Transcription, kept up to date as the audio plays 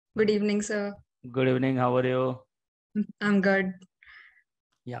Good evening, sir. Good evening. How are you? I'm good.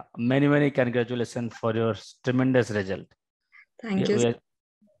 Yeah, many congratulations for your tremendous result. Thank We you.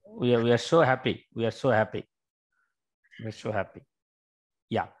 are, we are so happy. We are so happy. We're so happy.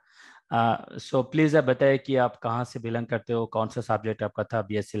 Yeah. So please आप बताइए कि आप कहाँ से belong करते हो, कौन सा सब्जेक्ट आपका था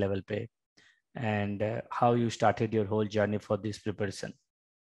बीएससी लेवल पे, and how you started your whole journey for this preparation.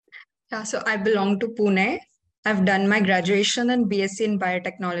 Yeah, so I belong to Pune. I've done my graduation and BSc in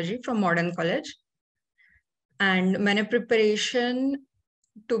biotechnology from Modern College. And मैंने preparation,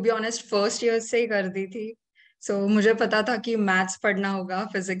 to be honest, first year से ही कर दी थी. So मुझे पता था कि maths पढ़ना होगा,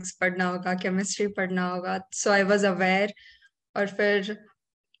 physics पढ़ना होगा, chemistry पढ़ना होगा. So I was aware. और फिर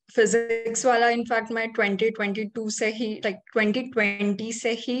फिजिक्स वाला इनफैक्ट मैं 2022 से ही 2020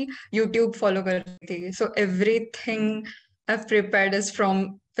 से ही यूट्यूब फॉलो कर रही थी. So everything I have prepared is from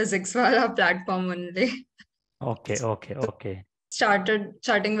physics वाला platform only. Okay.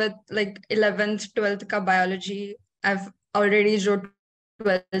 Starting with 11th 12th का बायोलॉजी आई हैव ऑलरेडी जो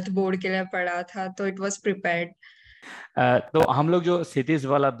 12th बोर्ड के लिए पढ़ा था, तो इट वाज प्रिपेयर्ड. तो हम लोग जो सिटीज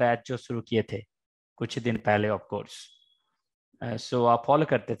वाला बैच जो शुरू किए थे कुछ दिन पहले, ऑफ कोर्स, सो आप फॉलो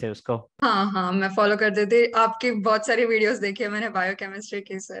करते थे उसको? हाँ, मैं फॉलो करते थे. आपकी बहुत सारी वीडियोस देखी है मैंने बायोकेमिस्ट्री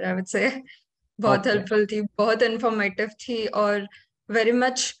की, सर. आई वुड से बहुत हेल्पफुल थी, बहुत इंफॉर्मेटिव थी और very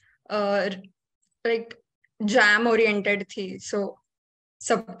much like jam oriented थी. सो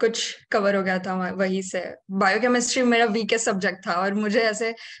सब कुछ कवर हो गया था वहीं से. बायोकेमिस्ट्री मेरा वीकेस्ट सब्जेक्ट था और मुझे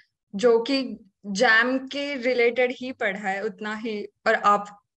ऐसे जो कि जैम के रिलेटेड ही पढ़ा है उतना ही, और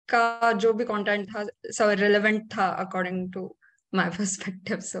आपका जो भी कंटेंट था सब रिलेवेंट था according to my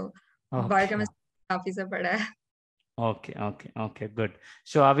perspective. So biochemistry काफी से पढ़ा है. Okay good.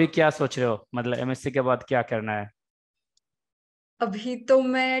 सो अभी क्या सोच रहे हो, मतलब एमएससी के बाद क्या करना है? अभी तो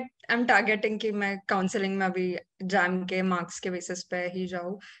मैं आई एम टारगेटिंग कि मैं काउंसलिंग में अभी जैम के मार्क्स के बेसिस पे ही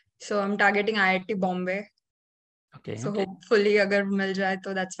जाऊँ. सो I am targeting IIT Bombay. So hopefully अगर मिल जाए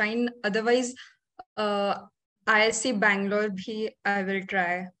तो that's fine. Otherwise ISC Bangalore भी I will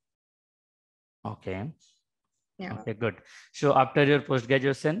try. Okay, good. So after your post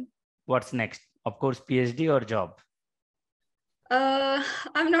graduation, what's next? Of course, PhD or job?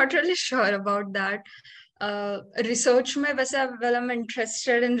 I'm not really sure about that. Research में वैसे, well, I'm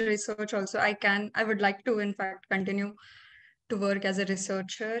interested in research also. I would like to in fact continue to work as a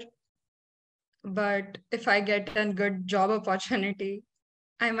researcher. But if I get a good job opportunity,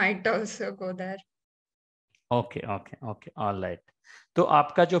 I might also go there. Okay, all right. तो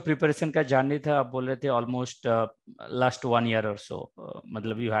आपका जो preparation का journey था, आप बोल रहे थे almost last 1 year or so,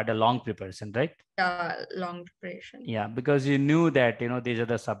 मतलब you had a long preparation, right? Yeah, long preparation. Yeah, because you knew that these are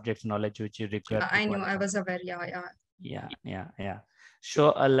the subjects knowledge which you require. I knew, I was aware. Yeah. So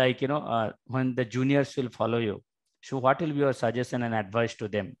when the juniors will follow you, so what will be your suggestion and advice to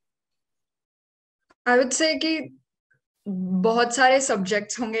them? I would say कि बहुत सारे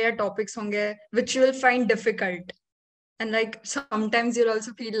subjects होंगे या topics होंगे which you will find difficult, and like sometimes you'll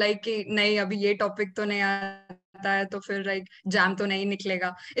also feel like कि नहीं अभी ये topic तो नहीं आता है तो फिर like jam तो नहीं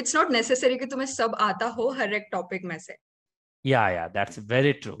निकलेगा. It's not necessary कि तुम्हें सब आता हो हर एक topic में से. Yeah, that's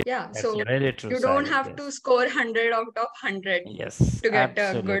very true. Yeah, that's so very true, you don't Sayali, have yes. to score 100 out of 100 Yes, to get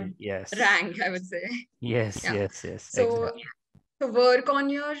absolutely. a good Yes. rank, I would say. Yes, Yeah. yes, So exactly. to work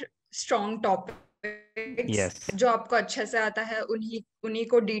on your strong topics, Yes. जो आपको अच्छे से आता है उन्हीं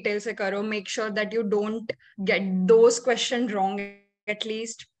को detail से करो. Make sure that you don't get those questions wrong at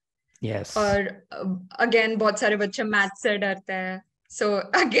least. Yes. और again बहुत सारे बच्चे मैथ्स से डरते हैं. So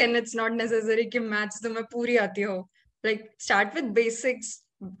again it's not necessary कि मैथ्स तुम्हें पूरी आती हो. Like start with basics.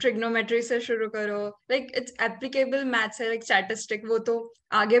 Trigonometry से शुरू करो. लाइक इट्स एप्लीकेबल मैथ्स है, लाइक स्टैटिस्टिक, वो तो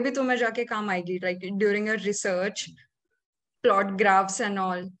आगे भी तुम्हें जाके काम आएगी, like during your research, plot graphs and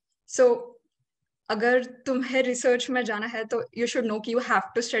all. सो अगर तुम्हें रिसर्च में जाना है तो यू शुड नो कि you have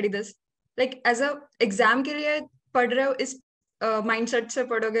to study this. Like as a exam के लिए पढ़ रहे हो, इस माइंडसेट से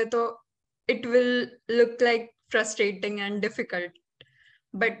पढ़ोगे तो it will look like frustrating and difficult.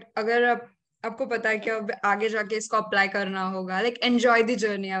 But अगर आपको पता है कि अब आगे जाके इसको अप्लाई करना होगा, like enjoy the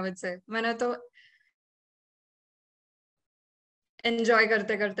journey. I would say मैंने तो एंजॉय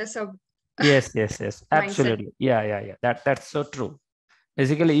करते करते सब. Yes, absolutely. Yeah, that's so true.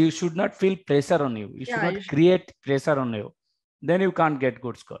 Basically you should not feel pressure on you. You should not create pressure on you. Then you can't get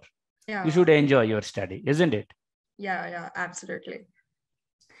good score. You should enjoy your study, isn't it? Yeah, absolutely.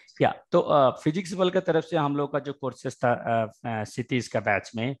 Yeah, तो physics वाल की तरफ से हम लोग का जो courses था सिटीज का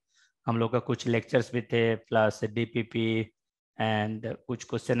बैच में, हम लोग का कुछ लेक्चर्स भी थे, प्लस डीपीपी एंड कुछ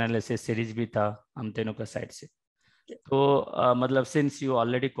क्वेश्चन एनालिसिस सीरीज भी था हम तीनों का साइड से. तो मतलब since you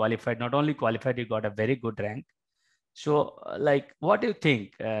already qualified, not only qualified, you got a very good rank. So like what do you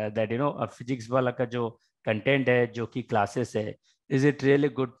think that physics वाला का जो content है, जो कि classes है, is it really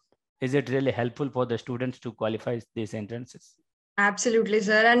good? Is it really helpful for the students to qualify these entrances? Absolutely,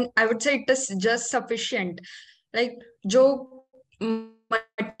 sir. And I would say it is just sufficient. Like, जो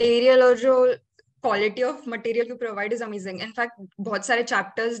material और जो quality of material you provide is amazing. In fact, बहुत सारे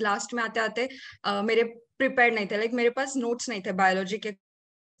chapters last में आते आते मेरे prepared नहीं थे. Like, मेरे पास notes नहीं थे biology के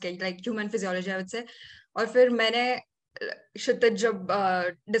like human physiology I would say. और फिर मैंने क्षितिज जब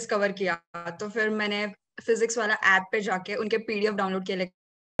डिस्कवर किया तो फिर मैंने फिजिक्स वाला ऐप पे जाके उनके पीडीएफ डाउनलोड किए.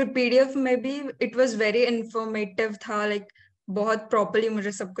 फिर पीडीएफ में भी इट वाज वेरी इंफॉर्मेटिव था. लाइक बहुत प्रॉपर्ली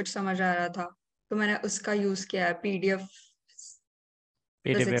मुझे सब कुछ समझ आ रहा था, तो मैंने उसका यूज किया है. पीडीएफ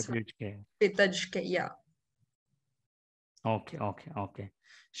क्षितिज के. या Okay.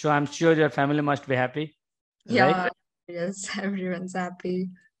 So I'm sure your family must be happy, yeah, right? yes, everyone's happy.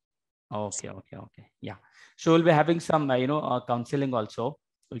 Okay. Yeah. So we'll be having some, counseling also.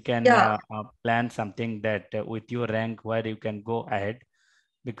 We can plan something that with your rank where you can go ahead,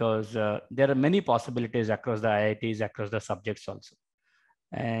 because there are many possibilities across the IITs, across the subjects also.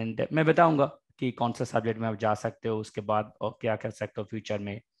 And मैं बताऊंगा कि कौन सा subject में आप जा सकते हो, उसके बाद और क्या कर सकते हो फ्यूचर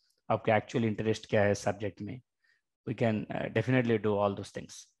में, आपका एक्चुअल इंटरेस्ट क्या है सब्जेक्ट में. We can definitely do all those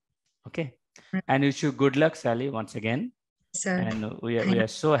things. Okay. And wish you good luck, Sally, once again. Sir. And we are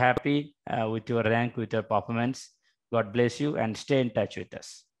so happy with your rank, with your performance. God bless you, and stay in touch with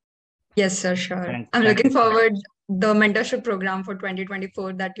us. Yes, sir, sure. I'm looking forward the mentorship program for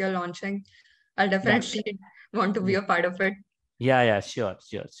 2024 that you're launching. I'll definitely want to be a part of it. Yeah, sure.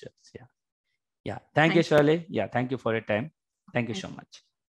 Yeah. Thank you, Shirley. Yeah, thank you for your time. Thank you so much.